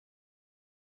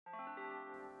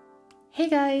Hey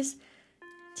guys!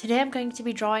 Today I'm going to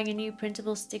be drawing a new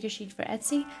printable sticker sheet for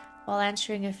Etsy while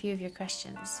answering a few of your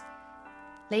questions.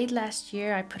 Late last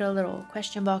year I put a little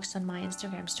question box on my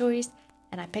Instagram stories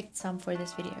and I picked some for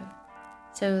this video.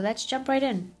 So let's jump right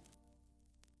in.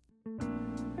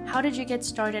 How did you get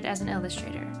started as an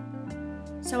illustrator?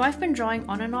 So I've been drawing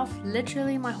on and off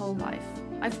literally my whole life.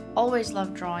 I've always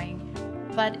loved drawing,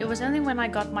 but it was only when I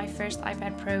got my first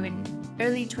iPad Pro in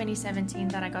early 2017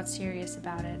 that I got serious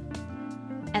about it.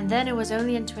 And then it was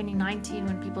only in 2019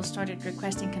 when people started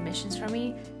requesting commissions from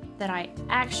me that I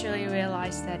actually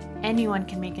realized that anyone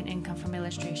can make an income from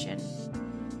illustration.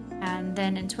 And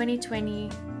then in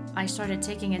 2020, I started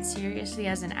taking it seriously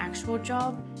as an actual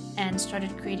job and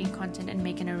started creating content and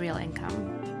making a real income.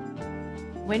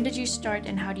 When did you start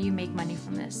and how do you make money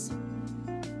from this?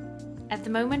 At the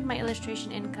moment, my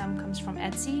illustration income comes from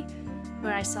Etsy,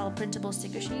 where I sell printable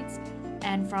sticker sheets,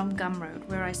 and from Gumroad,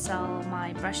 where I sell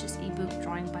my brushes ebook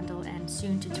drawing bundle and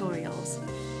soon tutorials.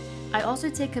 I also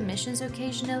take commissions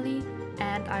occasionally,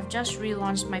 and I've just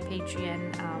relaunched my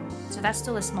Patreon, so that's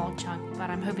still a small chunk, but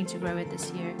I'm hoping to grow it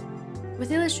this year.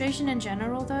 With illustration in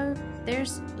general though,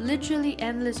 there's literally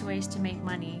endless ways to make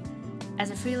money,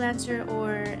 as a freelancer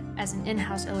or as an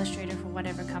in-house illustrator for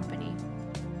whatever company.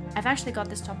 I've actually got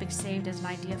this topic saved as an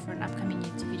idea for an upcoming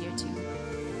YouTube video too.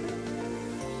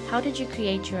 How did you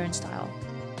create your own style?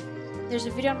 There's a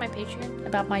video on my Patreon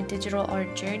about my digital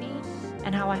art journey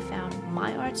and how I found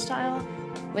my art style,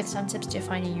 with some tips to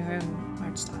finding your own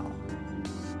art style.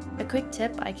 A quick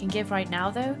tip I can give right now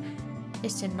though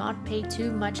is to not pay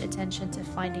too much attention to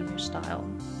finding your style,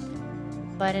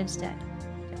 but instead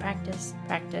to practice,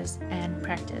 practice, and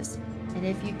practice. And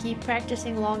if you keep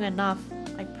practicing long enough,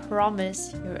 I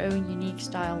promise your own unique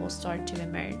style will start to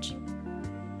emerge.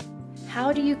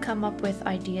 How do you come up with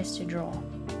ideas to draw?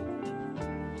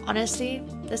 Honestly,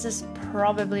 this is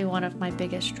probably one of my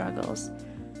biggest struggles.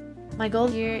 My goal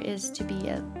here is to be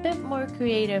a bit more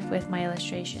creative with my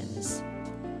illustrations.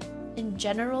 In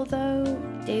general though,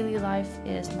 daily life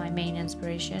is my main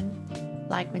inspiration.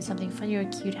 Like when something funny or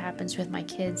cute happens with my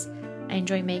kids, I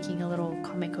enjoy making a little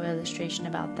comical illustration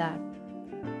about that.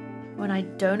 When I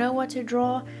don't know what to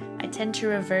draw, I tend to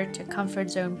revert to comfort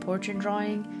zone portrait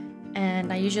drawing,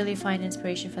 and I usually find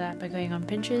inspiration for that by going on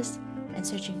Pinterest and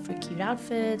searching for cute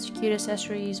outfits, cute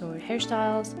accessories, or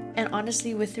hairstyles. And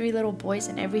honestly, with 3 little boys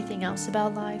and everything else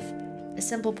about life, a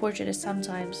simple portrait is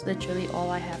sometimes literally all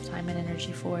I have time and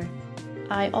energy for.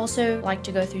 I also like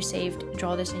to go through saved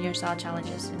draw this in your style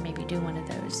challenges and maybe do one of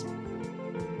those.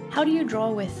 How do you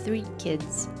draw with 3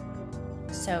 kids?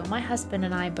 So my husband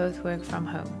and I both work from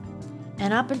home.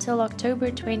 And up until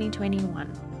October 2021,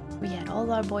 we had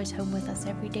all our boys home with us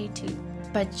every day too.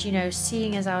 But you know,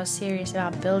 seeing as I was serious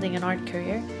about building an art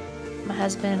career, my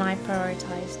husband and I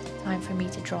prioritized time for me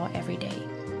to draw every day.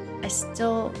 I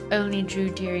still only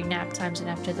drew during nap times and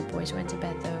after the boys went to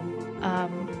bed though.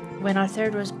 When our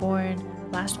 3rd was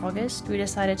born last August, we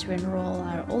decided to enroll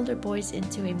our older boys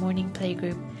into a morning play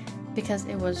group because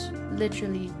it was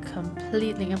literally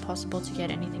completely impossible to get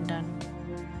anything done.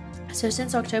 So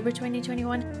since October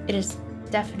 2021, it is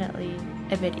definitely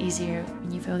a bit easier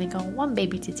when you've only got one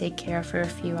baby to take care of for a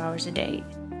few hours a day.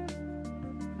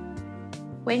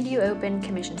 When do you open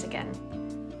commissions again?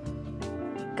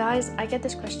 Guys, I get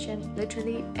this question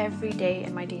literally every day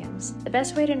in my DMs. The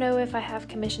best way to know if I have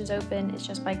commissions open is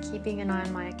just by keeping an eye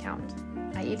on my account.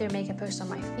 I either make a post on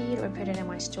my feed or put it in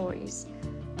my stories.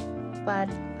 But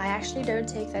I actually don't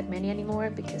take that many anymore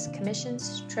because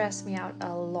commissions stress me out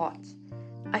a lot.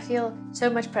 I feel so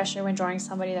much pressure when drawing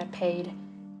somebody that paid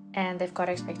and they've got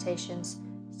expectations,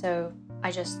 so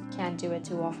I just can't do it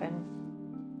too often.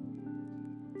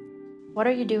 What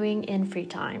are you doing in free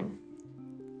time?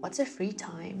 What's a free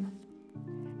time?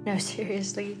 No,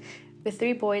 seriously, with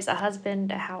 3 boys, a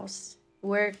husband, a house,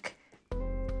 work,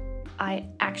 I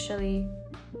actually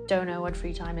don't know what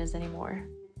free time is anymore.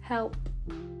 Help.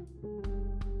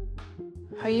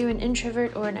 Are you an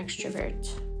introvert or an extrovert?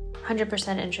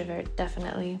 100% introvert,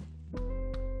 definitely.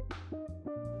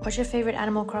 What's your favorite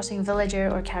Animal Crossing villager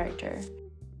or character?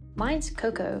 Mine's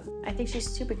Coco. I think she's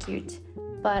super cute,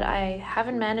 but I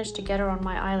haven't managed to get her on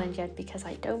my island yet because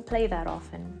I don't play that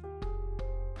often.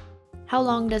 How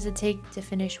long does it take to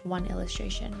finish one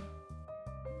illustration?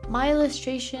 My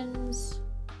illustrations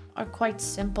are quite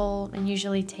simple and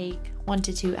usually take 1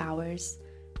 to 2 hours.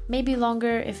 Maybe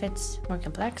longer if it's more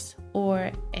complex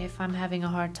or if I'm having a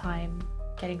hard time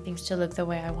getting things to look the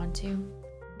way I want to.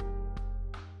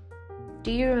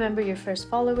 Do you remember your first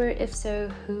follower? If so,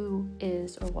 who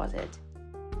is or was it?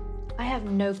 I have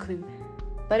no clue,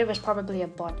 but it was probably a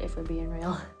bot if we're being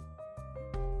real.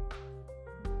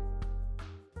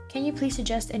 Can you please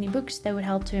suggest any books that would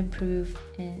help to improve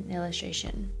in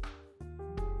illustration?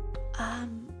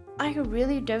 I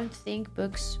really don't think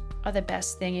books are the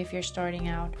best thing if you're starting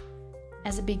out.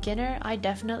 As a beginner, I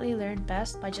definitely learned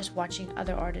best by just watching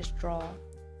other artists draw.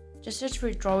 Just search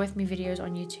for Draw With Me videos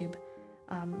on YouTube.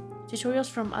 Tutorials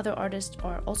from other artists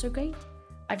are also great.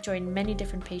 I've joined many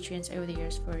different Patreons over the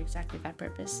years for exactly that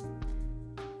purpose.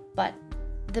 But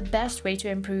the best way to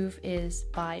improve is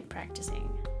by practicing.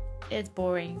 It's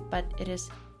boring, but it is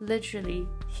literally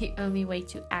the only way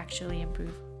to actually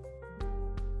improve.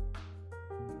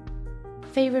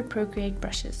 Favorite Procreate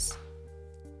brushes?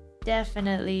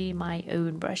 Definitely my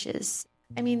own brushes.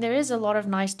 I mean, there is a lot of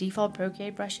nice default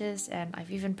Procreate brushes, and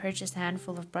I've even purchased a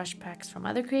handful of brush packs from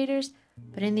other creators,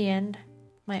 but in the end,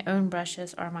 my own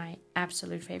brushes are my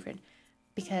absolute favorite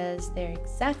because they're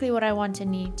exactly what I want and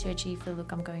need to achieve the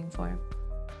look I'm going for.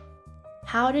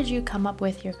 How did you come up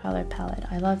with your color palette?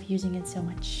 I love using it so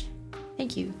much.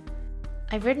 Thank you.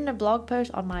 I've written a blog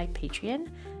post on my Patreon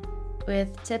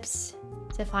with tips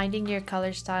to finding your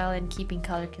color style and keeping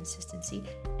color consistency,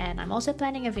 and I'm also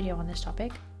planning a video on this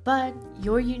topic. But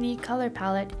your unique color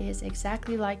palette is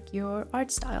exactly like your art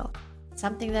style,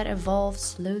 something that evolves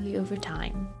slowly over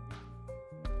time.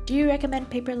 Do you recommend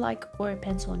Paperlike or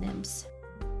pencil nibs?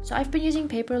 So I've been using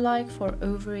Paperlike for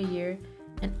over a year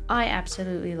and I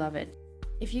absolutely love it.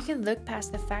 If you can look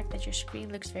past the fact that your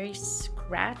screen looks very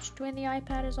scratched when the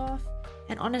iPad is off,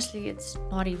 and honestly it's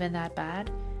not even that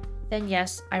bad, then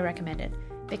yes, I recommend it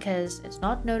because it's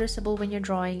not noticeable when you're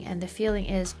drawing and the feeling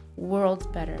is worlds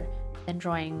better than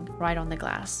drawing right on the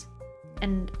glass.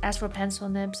 And as for pencil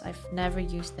nibs, I've never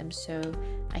used them, so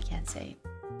I can't say.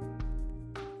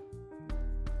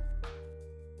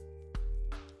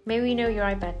 May we know your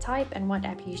iPad type and what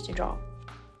app you use to draw?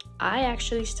 I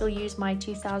actually still use my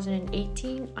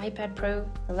 2018 iPad Pro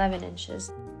 11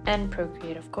 inches and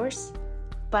Procreate of course,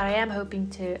 but I am hoping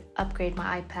to upgrade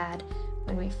my iPad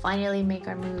when we finally make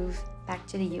our move back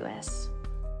to the US.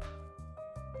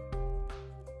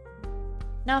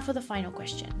 Now for the final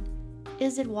question.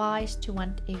 Is it wise to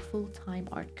want a full-time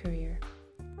art career?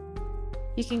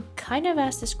 You can kind of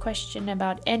ask this question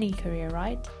about any career,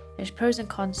 right? There's pros and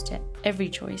cons to every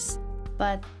choice,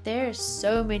 but there are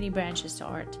so many branches to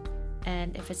art.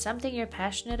 And if it's something you're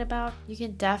passionate about, you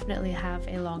can definitely have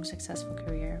a long, successful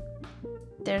career.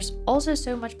 There's also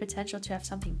so much potential to have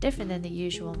something different than the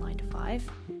usual 9 to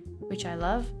 5, which I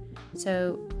love.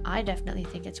 So I definitely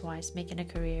think it's wise making a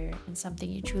career in something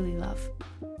you truly love.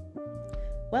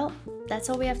 Well, that's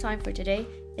all we have time for today.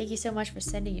 Thank you so much for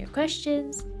sending your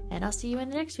questions, and I'll see you in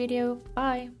the next video.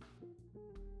 Bye!